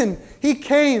amidst sin. He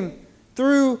came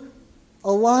through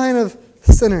a line of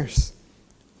sinners.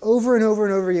 Over and over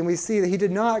and over again, we see that he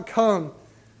did not come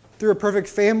through a perfect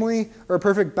family or a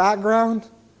perfect background,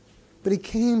 but he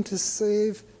came to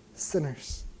save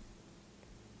sinners.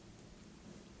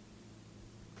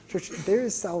 Church, there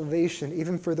is salvation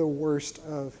even for the worst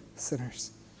of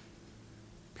sinners.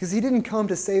 Because he didn't come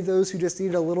to save those who just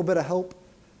needed a little bit of help.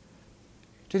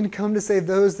 He didn't come to save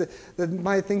those that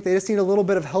might think they just need a little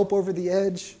bit of help over the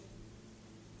edge.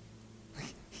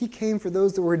 He came for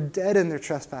those that were dead in their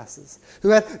trespasses, who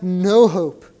had no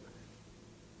hope.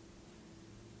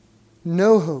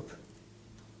 No hope.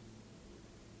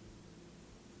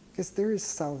 Because there is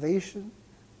salvation,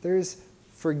 there is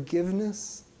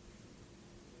forgiveness,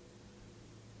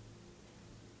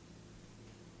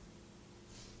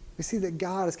 we see that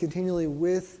God is continually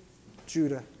with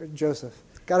Joseph.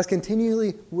 God is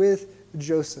continually with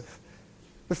Joseph.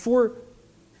 Before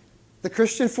the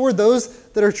Christian, for those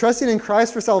that are trusting in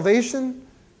Christ for salvation,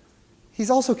 he's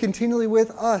also continually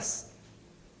with us.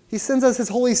 He sends us his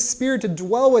Holy Spirit to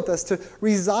dwell with us, to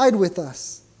reside with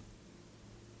us.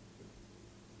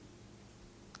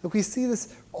 Look, we see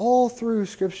this all through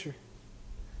Scripture,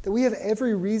 that we have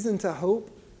every reason to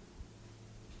hope,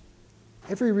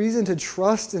 every reason to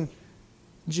trust in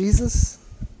Jesus,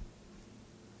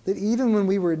 that even when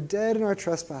we were dead in our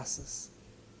trespasses,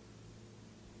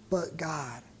 but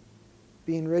God,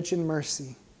 being rich in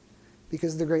mercy,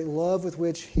 because of the great love with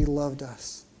which he loved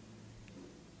us.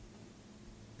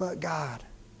 But God.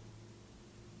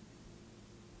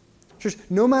 Church,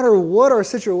 no matter what our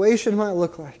situation might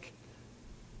look like,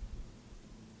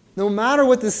 no matter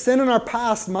what the sin in our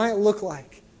past might look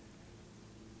like,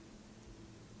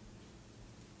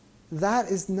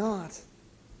 that is not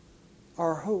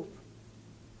our hope.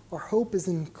 Our hope is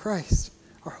in Christ.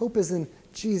 Our hope is in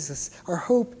Jesus. Our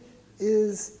hope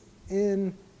is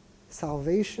in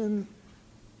salvation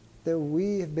that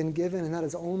we have been given, and that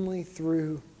is only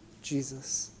through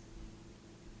Jesus.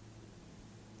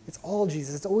 It's all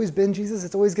Jesus. It's always been Jesus.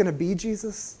 It's always going to be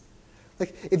Jesus.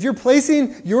 Like, if you're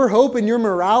placing your hope in your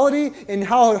morality and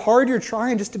how hard you're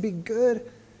trying just to be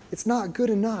good, it's not good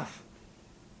enough.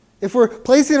 If we're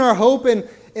placing our hope in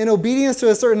obedience to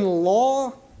a certain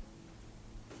law,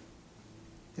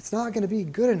 it's not going to be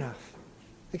good enough.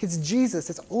 Like, it's Jesus.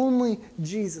 It's only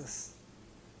Jesus.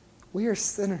 We are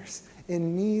sinners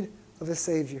in need of a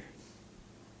Savior.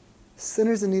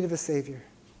 Sinners in need of a Savior.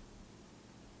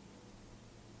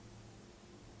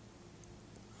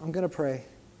 I'm going to pray.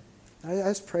 I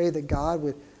just pray that God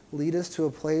would lead us to a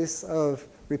place of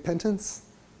repentance.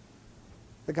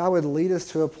 That God would lead us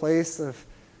to a place of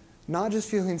not just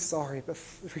feeling sorry, but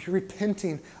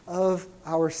repenting of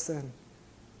our sin.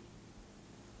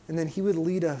 And then he would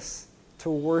lead us to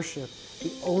worship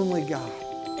the only God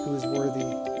who is worthy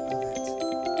of it.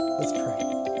 Let's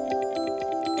pray.